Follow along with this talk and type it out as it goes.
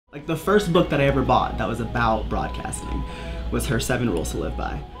Like the first book that I ever bought that was about broadcasting was her 7 Rules to Live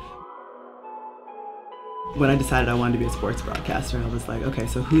By. When I decided I wanted to be a sports broadcaster, I was like, okay,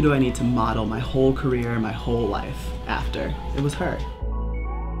 so who do I need to model my whole career, my whole life after? It was her.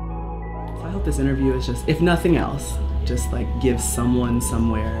 So I hope this interview is just, if nothing else, just like give someone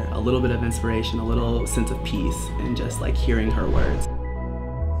somewhere a little bit of inspiration, a little sense of peace, and just like hearing her words.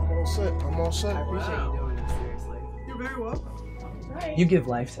 I'm all set. I'm all set. I appreciate you doing this, seriously. You're very welcome. Right. You give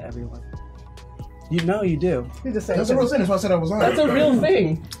life to everyone. You know you do. You just saying That's a real thing. That's why I said I was on. That's a real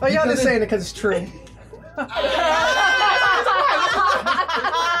thing. Oh, y'all just saying it because it's true.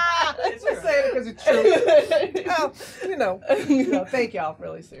 Just saying it because it's true. Well, you know, thank y'all,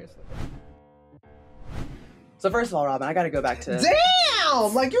 really, seriously. So first of all, Robin, I gotta go back to...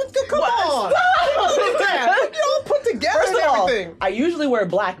 Damn! Like, you come on! Stop! You all put together First of and all, everything. I usually wear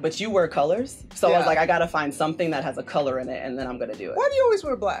black, but you wear colors. So I Yeah. was like, I gotta find something that has a color in it, and then I'm gonna do it. Why do you always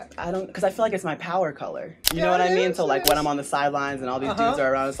wear black? I don't, because I feel like it's my power color. You Yeah, know what I it mean? is, So like it when is. I'm on the sidelines and all these Uh-huh. dudes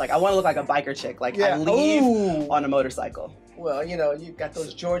are around, it's like, I wanna look like a biker chick. Like, I Yeah. leave Ooh. on a motorcycle. Well, you know, you've got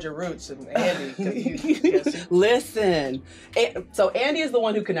those Georgia roots and Andy. 'Cause you, yes, Listen. So Andy is the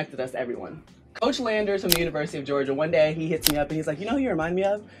one who connected us to everyone. Coach Landers from the University of Georgia, one day he hits me up and he's like, you know who you remind me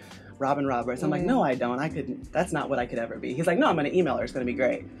of? Robin Roberts. I'm like, no, I don't. I couldn't. That's not what I could ever be. He's like, no, I'm going to email her. It's going to be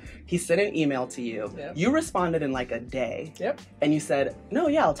great. He sent an email to you. Yep. You responded in like a day. Yep. And you said, no,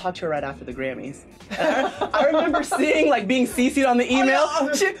 yeah, I'll talk to her right after the Grammys. And I remember seeing, like, being CC'd on the email. Oh,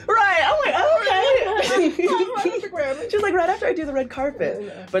 yeah. Right. I'm like, okay. Right after Grammy. She's like, right after I do the red carpet.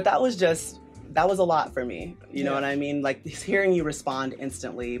 Yeah. But that was a lot for me. You know Yeah. what I mean? Like, hearing you respond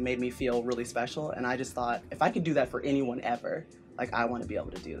instantly made me feel really special. And I just thought, if I could do that for anyone ever, like, I want to be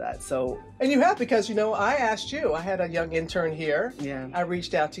able to do that. So, And you have, because, you know, I asked you. I had a young intern here. yeah. I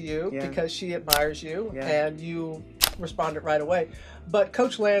reached out to you Yeah. because she admires you, Yeah. and you responded right away. But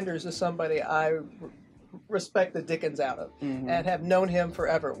Coach Landers is somebody I respect the dickens out of, Mhm. and have known him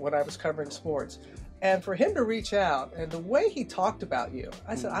forever when I was covering sports. And for him to reach out, and the way he talked about you,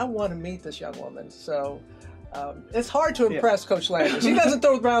 I said, I want to meet this young woman. So it's hard to impress Coach Landers. He doesn't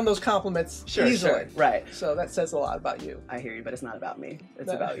throw around those compliments easily. Sure. Right. So that says a lot about you. I hear you, but it's not about me. It's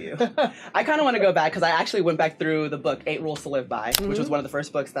No. about you. I kind of want to go back because I actually went back through the book 8 Rules to Live By, which was one of the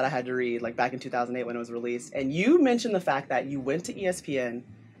first books that I had to read, like back in 2008 when it was released. And you mentioned the fact that you went to ESPN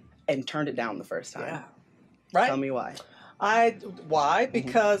and turned it down the first time. Yeah. Right. Tell me why. Why?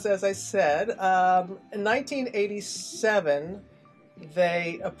 Because, as I said, in 1987,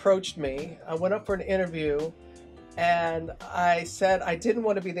 they approached me. I went up for an interview, and I said I didn't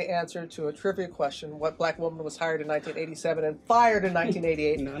want to be the answer to a trivia question: what black woman was hired in 1987 and fired in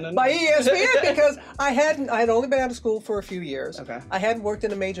 1988 No. by ESPN? Because I had only been out of school for a few years. Okay. I hadn't worked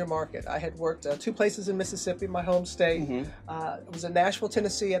in a major market. I had worked 2 places in Mississippi, my home state. It was in Nashville,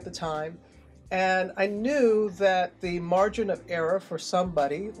 Tennessee at the time. And I knew that the margin of error for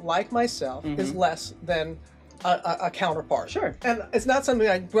somebody like myself is less than a counterpart. Sure. And it's not something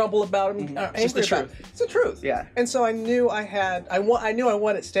I grumble about and It's just the angry about. truth. It's the truth. Yeah. And so I knew I knew I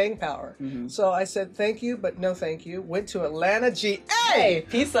wanted staying power. So I said thank you, but no thank you. Went to Atlanta, GA. Hey,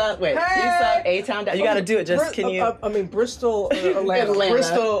 peace up. Wait, Hey! peace up. A-Town down. You got to do it. Just, can you? I mean, Bristol, Atlanta. Atlanta.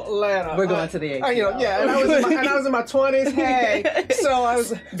 Bristol, Atlanta. We're going to the A. You know, yeah, and I was in my 20s. Hey, so I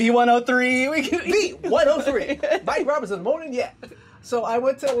was V103. We can. V103. Mike Roberts in the morning, yeah. So I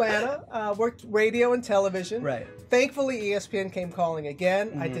went to Atlanta, worked radio and television. Right. Thankfully, ESPN came calling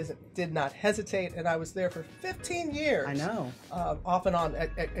again. I did not hesitate, and I was there for 15 years. I know. Off and on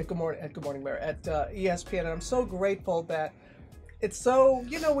at Good Morning Mayor at ESPN, and I'm so grateful that it's so,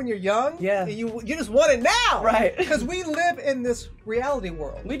 you know, when you're young, Yeah. you just want it now, Right. Because we live in this reality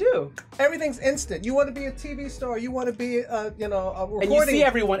world. We do. Everything's instant. You want to be a TV star. You want to be, a recording. And you see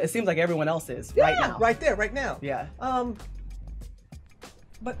everyone, it seems like everyone else is right now. right there, right now. Yeah.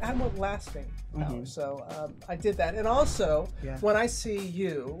 But I want lasting power, so I did that. And also, when I see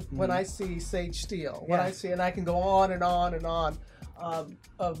you, when I see Sage Steele, when I see, and I can go on and on and on,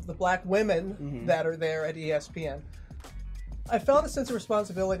 of the black women that are there at ESPN, I felt a sense of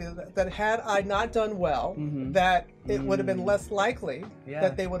responsibility that had I not done well, that it would have been less likely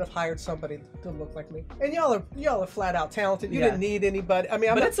that they would have hired somebody to look like me. And y'all are flat out talented. You didn't need anybody. I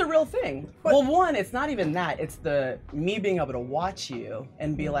mean, but it's a real thing. Well, one, it's not even that. It's me being able to watch you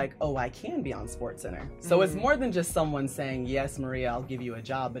and be like, oh, I can be on SportsCenter. So it's more than just someone saying, yes, Maria, I'll give you a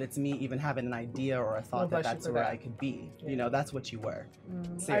job. But it's me even having an idea or a thought that that's where I could be. You know, that's what you were.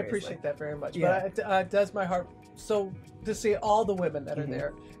 Seriously. I appreciate that very much. Yeah. But it does my heart so to see all the women that are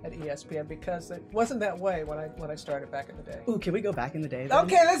there at ESPN, because it wasn't that way when I started back in the day. Ooh, can we go back in the day? Then?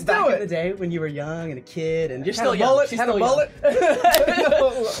 Okay, let's back do it. in the day when you were young and a kid and you're Had still a young. mullet, She's had a still mullet.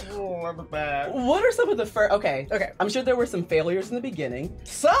 young. on the bad. What are some of the first? Okay. I'm sure there were some failures in the beginning.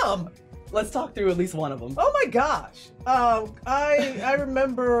 Some. Let's talk through at least one of them. Oh my gosh. I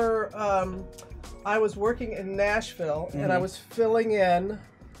remember I was working in Nashville and I was filling in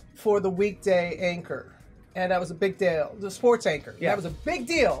for the weekday anchor. And that was a big deal. The sports anchor. Yeah. That was a big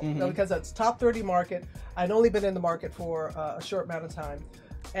deal because that's top 30 market. I'd only been in the market for a short amount of time.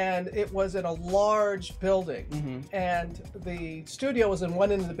 And it was in a large building. And the studio was in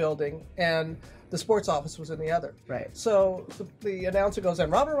one end of the building and the sports office was in the other. Right. So the announcer goes in,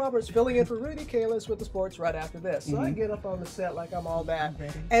 Robert Roberts filling in for Rudy Kalis with the sports right after this. So I get up on the set like I'm all that.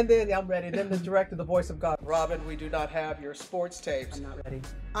 And then I'm ready. Then the director, the voice of God, Robin, we do not have your sports tapes. I'm not ready.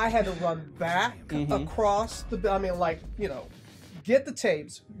 I had to run back across the, get the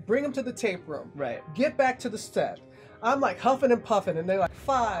tapes, bring them to the tape room. Right. Get back to the set. I'm like huffing and puffing, and they're like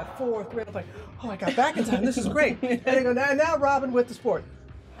 5, 4, 3. I'm like, oh, I got back in time. This is great. And they go, now Robin with the sport.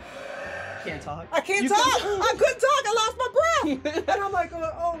 Can't talk. I can't talk. I couldn't talk. I lost my breath. And I'm like,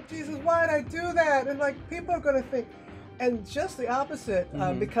 oh Jesus, why did I do that? And like, people are gonna think. And just the opposite,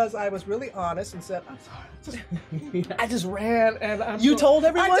 because I was really honest and said, I'm sorry. I just ran, and You told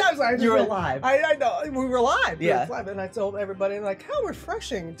everyone? You were alive. I know. We were alive. Yeah. We were alive. And I told everybody, and like, how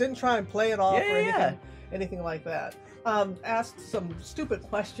refreshing. Didn't try and play it off or anything like that. Asked some stupid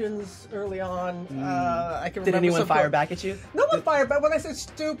questions early on. I can remember. Did anyone fire back at you? No one fired back. When I say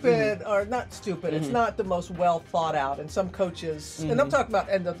stupid, or not stupid, it's not the most well thought out. And some coaches, and I'm talking about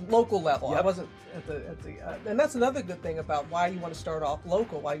at the local level. I wasn't at the and that's another good thing about why you want to start off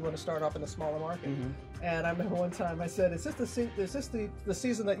local, why you want to start off in a smaller market. And I remember one time I said, "Is this the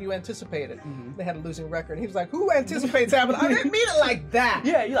season that you anticipated?" They had a losing record. And he was like, "Who anticipates having?" I didn't mean it like that.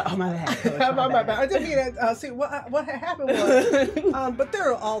 Yeah, you're like, oh my bad. Coach, my bad. I didn't mean it. See what happened was, but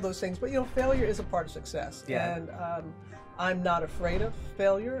there are all those things. But failure is a part of success. Yeah. And I'm not afraid of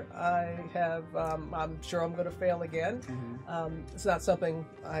failure. I have. I'm sure I'm going to fail again. It's not something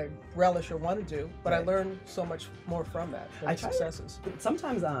I relish or want to do, but I learn so much more from that than successes.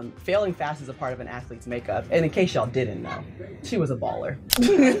 Sometimes failing fast is a part of an athlete's makeup. And in case y'all didn't know, she was a baller.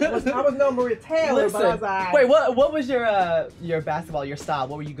 I was no Maria Taylor, but I was like, wait, what was your basketball, your style?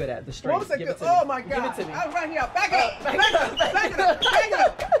 What were you good at? The strength? What was it? Oh my God! Give it to me. I was right here. Back up! Back up! Back up! Back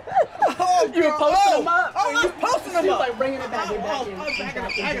up! Oh, you were posting them up. Oh, I was posting them up. Like bringing it back.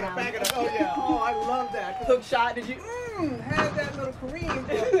 Back it up. Oh yeah. Oh, I love that. Hook shot? Did you? Had that little Kareem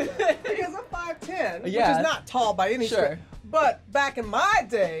because I'm 5'10", which is not tall by any stretch. But back in my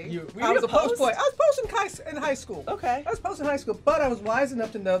day, I was a post player. I was posting in high school. Okay. I was posting in high school, but I was wise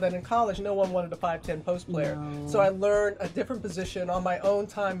enough to know that in college, no one wanted a 5'10" post player. No. So I learned a different position on my own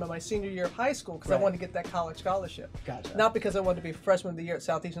time in my senior year of high school because I wanted to get that college scholarship. Gotcha. Not because I wanted to be freshman of the year at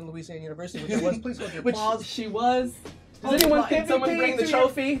Southeastern Louisiana University, which I was. Please hold your applause. Which she was. Does anyone think someone bring the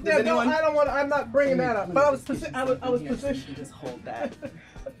trophy? Yeah, no, I don't want. I'm not bringing that up. But I was positioned. Just hold that.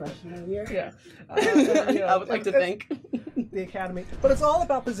 Freshman year. Yeah. I would like to think the academy, but it's all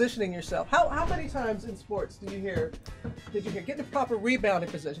about positioning yourself. How many times in sports did you hear get in the proper rebounding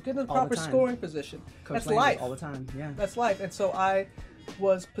position, get in the proper scoring position? That's life. All the time. Yeah. That's life. And so I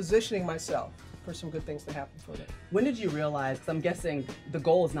was positioning myself for some good things to happen for me. When did you realize, because I'm guessing the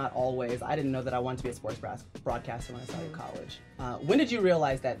goal is not always, I didn't know that I wanted to be a sports broadcaster when I started college. When did you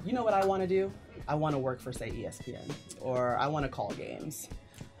realize that, you know what I want to do? I want to work for, say, ESPN, or I want to call games.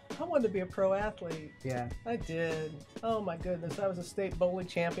 I wanted to be a pro athlete. Yeah. I did. Oh my goodness. I was a state bowling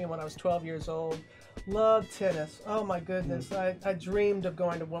champion when I was 12 years old. Loved tennis. Oh my goodness. I dreamed of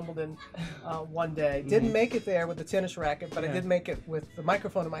going to Wimbledon one day. Didn't make it there with the tennis racket, but I did make it with the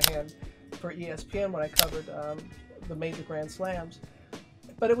microphone in my hand for ESPN when I covered the major Grand Slams.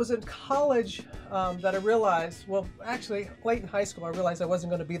 But it was in college that I realized, well, actually, late in high school, I realized I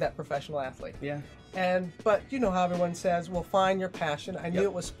wasn't going to be that professional athlete. Yeah. But you know how everyone says, well, find your passion. I knew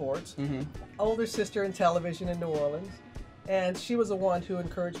it was sports. Older sister in television in New Orleans. And she was the one who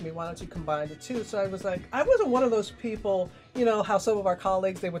encouraged me, why don't you combine the two? So I was like, I wasn't one of those people, you know, how some of our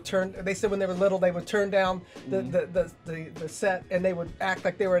colleagues, they said when they were little, they would turn down the set and they would act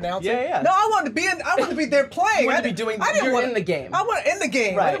like they were announcing. Yeah. No, I wanted to be there playing. You wanted to be doing, you're in the game. I want in the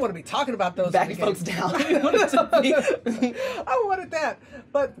game. Right. I didn't want to be talking about those. Backing folks down. I wanted that.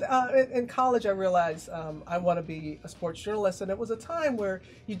 But in college, I realized I want to be a sports journalist. And it was a time where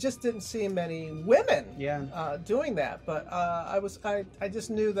you just didn't see many women doing that. But I just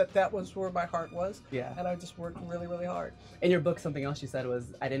knew that was where my heart was. Yeah. And I just worked really, really hard. In your book, something else you said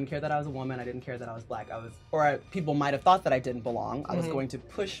was, I didn't care that I was a woman, I didn't care that I was black, people might have thought that I didn't belong, I was going to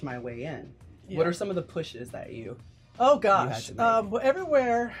push my way in. Yeah. What are some of the pushes that you Oh gosh, well,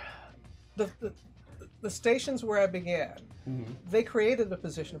 everywhere, the stations where I began, they created a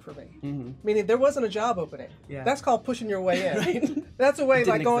position for me. Meaning there wasn't a job opening. Yeah. That's called pushing your way in. Right? That's a way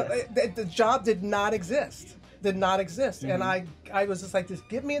like going. The job did not exist. And I was just like, just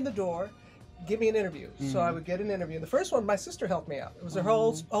get me in the door. Give me an interview. So I would get an interview. The first one, my sister helped me out. It was her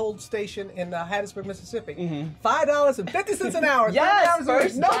old station in Hattiesburg, Mississippi. $5.50 an hour. Yes,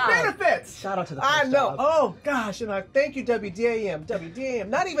 first no job. benefits. Shout out to the first I know. job. Oh gosh, and I thank you WDAM.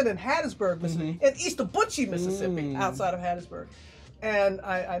 Not even in Hattiesburg, Mississippi, in East Abuchi, Mississippi, outside of Hattiesburg. And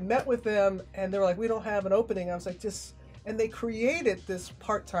I met with them, and they were like, "We don't have an opening." I was like, "Just." And they created this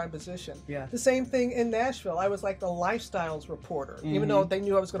part-time position. Yeah. The same thing in Nashville. I was like the lifestyles reporter, even though they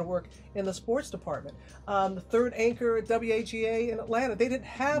knew I was going to work in the sports department. The third anchor at WAGA in Atlanta, they didn't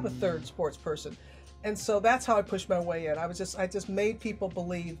have a third sports person. And so that's how I pushed my way in. I just made people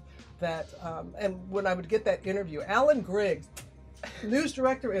believe that, and when I would get that interview, Alan Griggs, news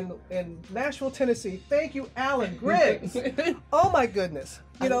director in Nashville, Tennessee. Thank you, Alan Griggs. Oh my goodness.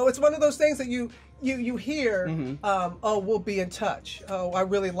 You know, it's one of those things that you hear, oh, we'll be in touch. Oh, I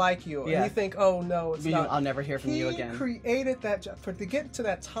really like you. And you think, oh no, it's not. I'll never hear from you again. He created that job to get to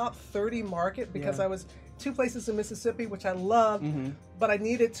that top 30 market because I was 2 places in Mississippi, which I loved, but I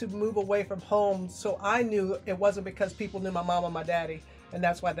needed to move away from home. So I knew it wasn't because people knew my mom and my daddy, and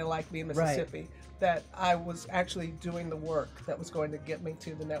that's why they liked me in Mississippi. That I was actually doing the work that was going to get me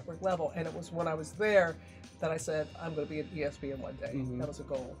to the network level. And it was when I was there that I said, I'm going to be at ESPN one day. That was a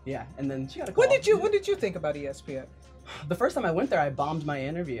goal. Yeah, and then she got a call. When did you think about ESPN? The first time I went there, I bombed my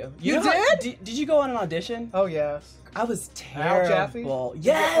interview. You did? Did you go on an audition? Oh, yes. I was terrible.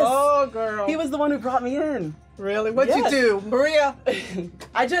 Yes! Oh, girl. He was the one who brought me in. Really? What'd you do, Maria?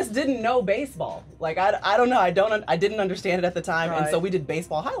 I just didn't know baseball. Like, I don't know. I didn't understand it at the time. And so we did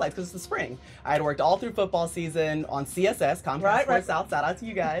baseball highlights because it's the spring. I had worked all through football season on CSS, Comcast Sports South. Shout out to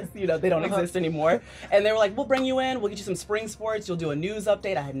you guys. You know, they don't exist anymore. And they were like, we'll bring you in. We'll get you some spring sports. You'll do a news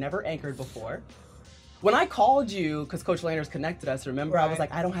update. I had never anchored before. When I called you, because Coach Landers connected us, remember, I was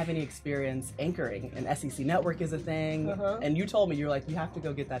like, I don't have any experience anchoring, and SEC Network is a thing. And you told me, you were like, you have to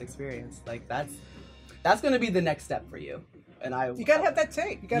go get that experience. Like, that's going to be the next step for you. And you got to have that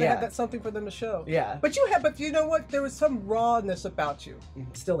tape. You got to have that something for them to show. Yeah. But you know what? There was some rawness about you.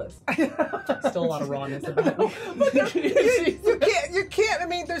 Still is. Still a lot of rawness about me. But you can't. I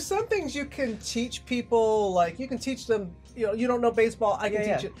mean, there's some things you can teach people. Like, you can teach them, you don't know baseball, I can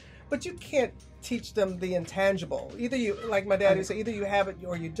teach it. But you can't teach them the intangible. Either you, like my daddy said, either you have it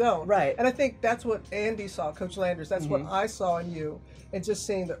or you don't. Right. And I think that's what Andy saw, Coach Landers. That's what I saw in you, and just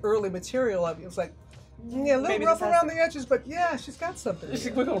seeing the early material of you. It was like, a little rough around the edges, but she's got something.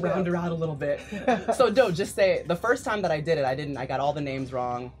 We're gonna round her out a little bit. So no, just say the first time that I did it, I got all the names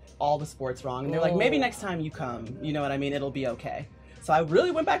wrong, all the sports wrong, and they're like, maybe next time you come, you know what I mean? It'll be okay. So I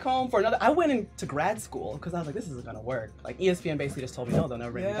really went back home for another. I went into grad school because I was like, this isn't gonna work. Like, ESPN basically just told me, no, they'll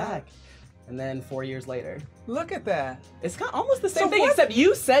never bring me back. And then 4 years later. Look at that. It's kind of almost the same thing, except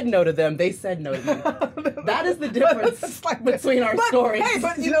you said no to them, they said no to me. That is the difference between our stories. Hey,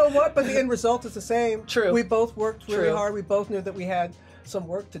 but you know what? But the end result is the same. True. We both worked really hard. We both knew that we had some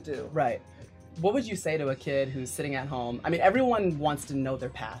work to do. Right. What would you say to a kid who's sitting at home? I mean, everyone wants to know their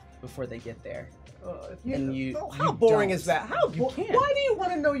path before they get there. How boring is that? Why do you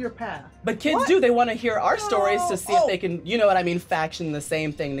want to know your path? But kids do. They want to hear our stories to see if they can, you know what I mean, faction the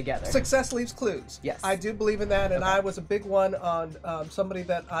same thing together. Success leaves clues. Yes. I do believe in that, and I was a big one on somebody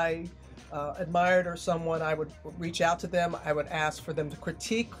that I admired or someone. I would reach out to them. I would ask for them to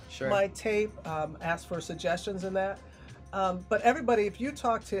critique my tape, ask for suggestions in that. But everybody, if you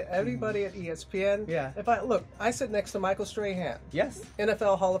talk to everybody at ESPN, I sit next to Michael Strahan,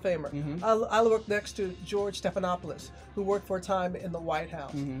 NFL Hall of Famer. I work next to George Stephanopoulos, who worked for a time in the White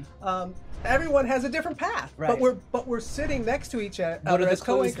House. Everyone has a different path, but we're sitting next to each other as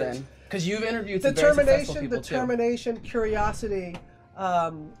co-anchors. Because you've interviewed some very successful people determination, curiosity,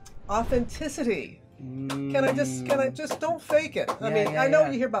 authenticity. Can I just don't fake it? I mean, I know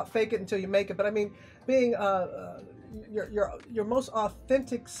you hear about fake it until you make it, but I mean, being your most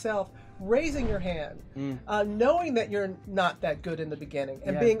authentic self, raising your hand, knowing that you're not that good in the beginning,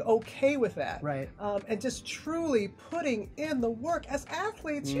 and being okay with that, and just truly putting in the work as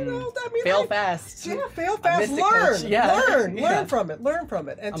athletes. You know, I mean, fail fast. Yeah, fail fast. Learn from it. Learn from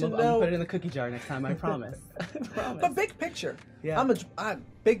it, and I'm gonna put it in the cookie jar next time. I promise. But big picture. I'm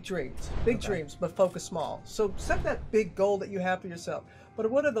big dreams, dreams, but focus small. So set that big goal that you have for yourself. But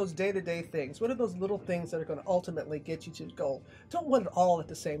what are those day-to-day things? What are those little things that are going to ultimately get you to the goal? Don't want it all at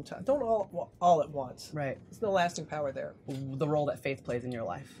the same time. Don't all at once. Right. There's no lasting power there. The role that faith plays in your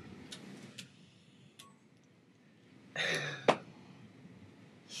life.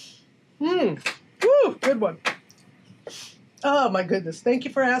 Woo! good one. Oh my goodness! Thank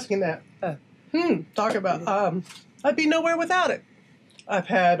you for asking that. Talk about. I'd be nowhere without it. I've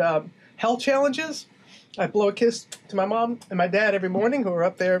had health challenges. I blow a kiss to my mom and my dad every morning, who are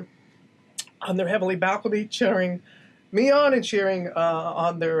up there on their heavenly balcony, cheering me on and cheering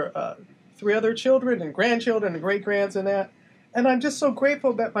on their 3 other children and grandchildren and great-grands and that. And I'm just so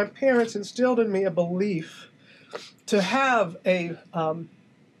grateful that my parents instilled in me a belief to have faith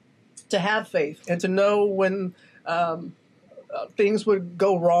and to know when things would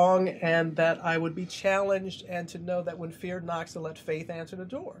go wrong and that I would be challenged, and to know that when fear knocks, to let faith answer the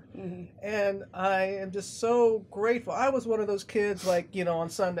door. And I am just so grateful. I was one of those kids, like, you know, on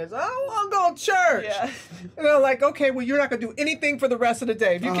Sundays, I don't want to go to church. Yeah. You know, like, okay, well, you're not going to do anything for the rest of the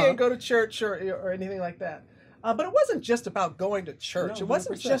day. If you can't go to church or anything like that. But it wasn't just about going to church. No, it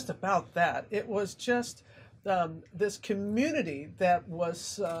wasn't just about that. It was just this community that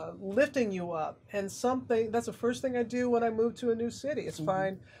was lifting you up, and something that's the first thing I do when I move to a new city. It's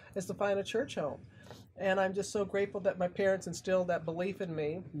to find a church home, and I'm just so grateful that my parents instilled that belief in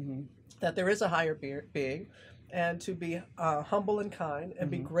me, that there is a higher being, and to be humble and kind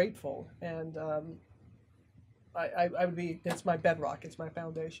and be grateful. And I would be. It's my bedrock. It's my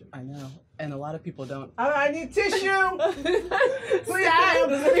foundation. I know, and a lot of people don't. I need tissue. Please,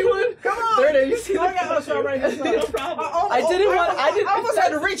 does anyone? Come on. There it is. You see I got my right here. No problem. I almost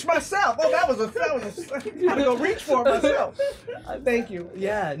had to reach myself. Oh, that was I had to go reach for it myself. Thank you.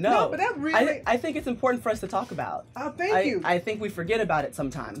 Yeah, no. But that really. I think it's important for us to talk about. Thank you. I think we forget about it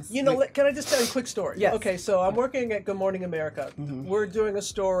sometimes. You know, can I just tell you a quick story? Yes. Okay, so I'm working at Good Morning America. We're doing a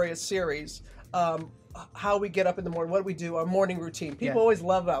series. How we get up in the morning, what we do, our morning routine. People always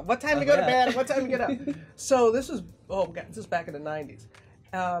love that. What time to go to bed, what time to get up. So this is back in the 90s.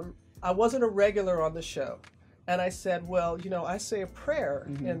 I wasn't a regular on the show. And I said, well, you know, I say a prayer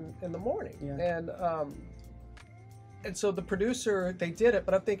in the morning. And so the producer, they did it,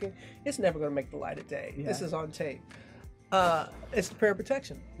 but I'm thinking, it's never going to make the light of day. This is on tape. It's the prayer of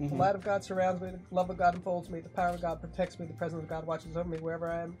protection. The light of God surrounds me, the love of God enfolds me, the power of God protects me, the presence of God watches over me, wherever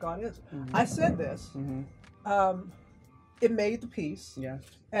I am, God is. I said this. It made the piece.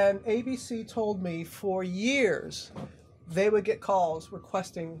 And ABC told me for years they would get calls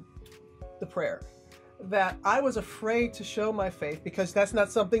requesting the prayer. That I was afraid to show my faith because that's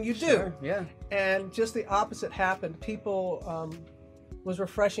not something you do. And just the opposite happened. People was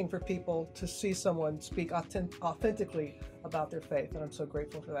refreshing for people to see someone speak authentically about their faith, and I'm so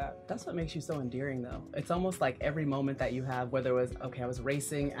grateful for that. That's what makes you so endearing, though. It's almost like every moment that you have, whether it was, okay, I was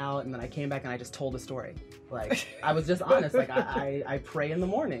racing out, and then I came back and I just told a story. Like, I was just honest. Like, I pray in the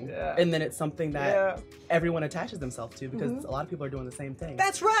morning, and then it's something that everyone attaches themselves to, because a lot of people are doing the same thing.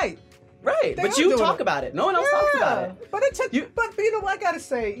 That's right. Right, but you talk about it. No one else talks about it. But it took. But you know, I gotta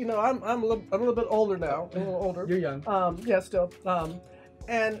say, you know, I'm a little bit older now. A little older. You're young. Still.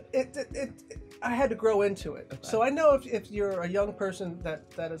 And I had to grow into it. Okay. So I know if you're a young person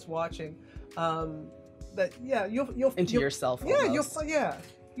that is watching, that you'll into yourself. Yeah, almost.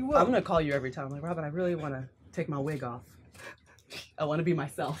 you will. I'm gonna call you every time. Like, Robin, I really want to take my wig off. I want to be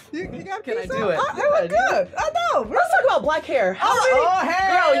myself. You got Can I do it? I look good. I know. Let's talk about black hair.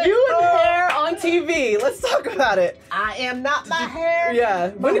 Girl, you and hair on TV. Let's talk about it. I am not my hair. Yeah.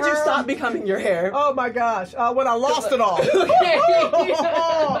 When did you stop becoming your hair? Oh my gosh. When I lost it all. Boom.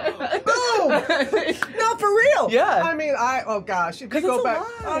 No, for real. Yeah. I mean, if you go back,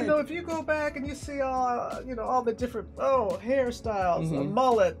 I know if you go back and you see all the different hairstyles, the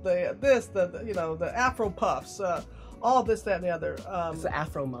mullet, the Afro puffs. All this, that, and the other. It's the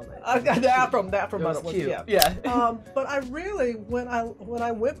Afro mullet. The Afro mullet was cute. Yeah. But I really, when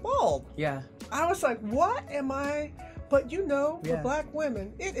I went bald, I was like, what am I? But for black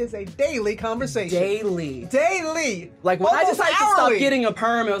women, it is a daily conversation. Daily. Like when I decided to stop getting a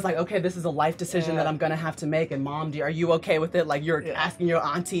perm, it was like, okay, this is a life decision that I'm gonna have to make. And Mom, are you okay with it? Like you're asking your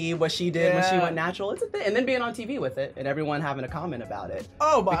auntie what she did when she went natural. It's a thing. And then being on TV with it and everyone having a comment about it.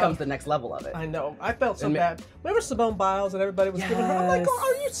 Becomes the next level of it. I know. I felt so bad. Remember Simone Biles and everybody was giving her? I'm like,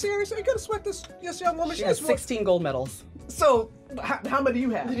 are you serious? Are you gonna sweat this young woman? She has 16 gold medals. So how many do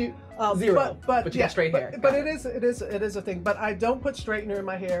you have? 0. But you got straight hair. But it is a thing. But I don't put straightener in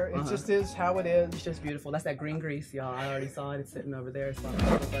my hair. It just is how it is. It's just beautiful. That's that green grease, y'all. I already saw it. It's sitting over there.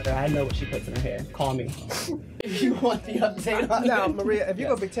 I know what she puts in her hair. Call me if you want the update on it. Now, Maria, if you're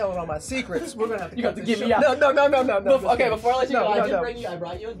gonna be telling all my secrets, we're gonna have to. You have to give me out. No. Okay, before I let you go, I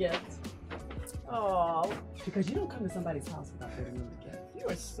brought you a gift. Oh, because you don't come to somebody's house without giving them a gift. You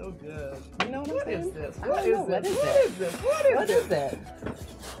are so good. You know what is this? What is this? They're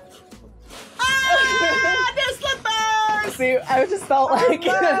slippers! See, I just felt like...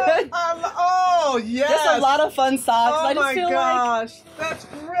 Oh, yes. Just a lot of fun socks. Oh I just my feel gosh, that's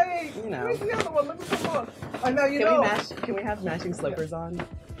great. You know. Where's the other one? Let me come on. I know you like, know. can we have matching slippers on?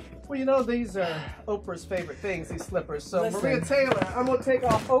 Well, you know these are Oprah's favorite things. These slippers. So Listen. Maria Taylor, I'm gonna take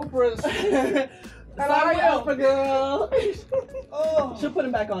off Oprah's. Sorry, Hello. Oprah girl. Oh. She'll put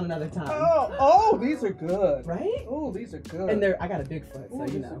them back on another time. Oh, these are good. Right? Oh, these are good. And I got a big foot, so Ooh, you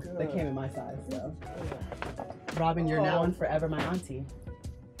these know are good. they came in my size. So, Robin, you're now and forever my auntie.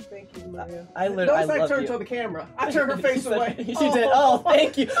 Thank you, Maria. I Notice I love turned you. to the camera. I turned her face away. She did. Oh,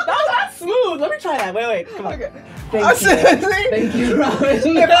 thank you. That was not smooth. Let me try that. Wait, come on. Okay. Thank you. Thank you, Robin.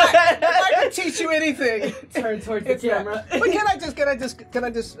 If I could teach you anything, Turn towards the camera. But can I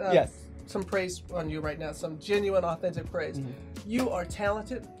just yes. some praise on you right now, some genuine, authentic praise. You are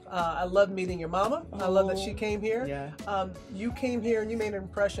talented. I love meeting your mama. I love that she came here. Yeah. You came here and you made an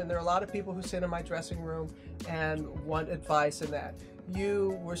impression. There are a lot of people who sit in my dressing room and want advice in that.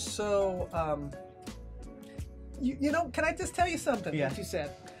 You were so, you know, can I just tell you something that you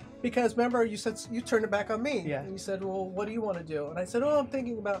said? Because remember, you said you turned it back on me. Yeah. And you said, well, what do you want to do? And I said, oh, I'm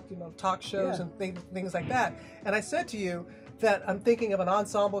thinking about, you know, talk shows and things like that. And I said to you that I'm thinking of an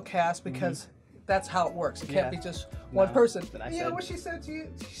ensemble cast because that's how it works. It can't be just one person. And you know what she said to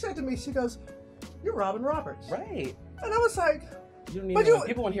you? She said to me, she goes, you're Robin Roberts. Right. And I was like, you don't even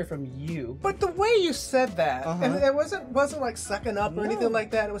people want to hear from you. But the way you said that, and it wasn't like sucking up or anything like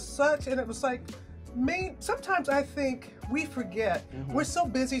that. It was and it was like, sometimes I think we forget. We're so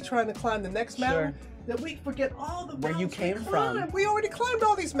busy trying to climb the next mountain that we forget all the where you came from. We already climbed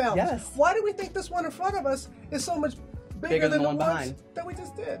all these mountains. Yes. Why do we think this one in front of us is so much bigger than the one behind that we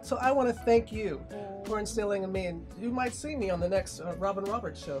just did? So I want to thank you for instilling in me, and you might see me on the next Robin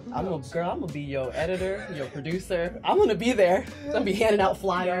Roberts show. I'm gonna be your editor, your producer. I'm gonna be there. I'm gonna be handing out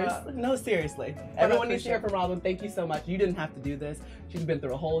flyers. No, seriously. Everyone needs to hear from Robin. Thank you so much. You didn't have to do this. She's been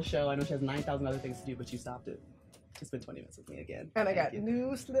through a whole show. I know she has 9,000 other things to do, but she stopped it. She spent 20 minutes with me again. And I got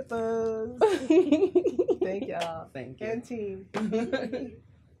new slippers. Thank y'all. Thank you. And team.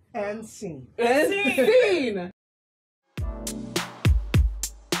 And scene. And scene.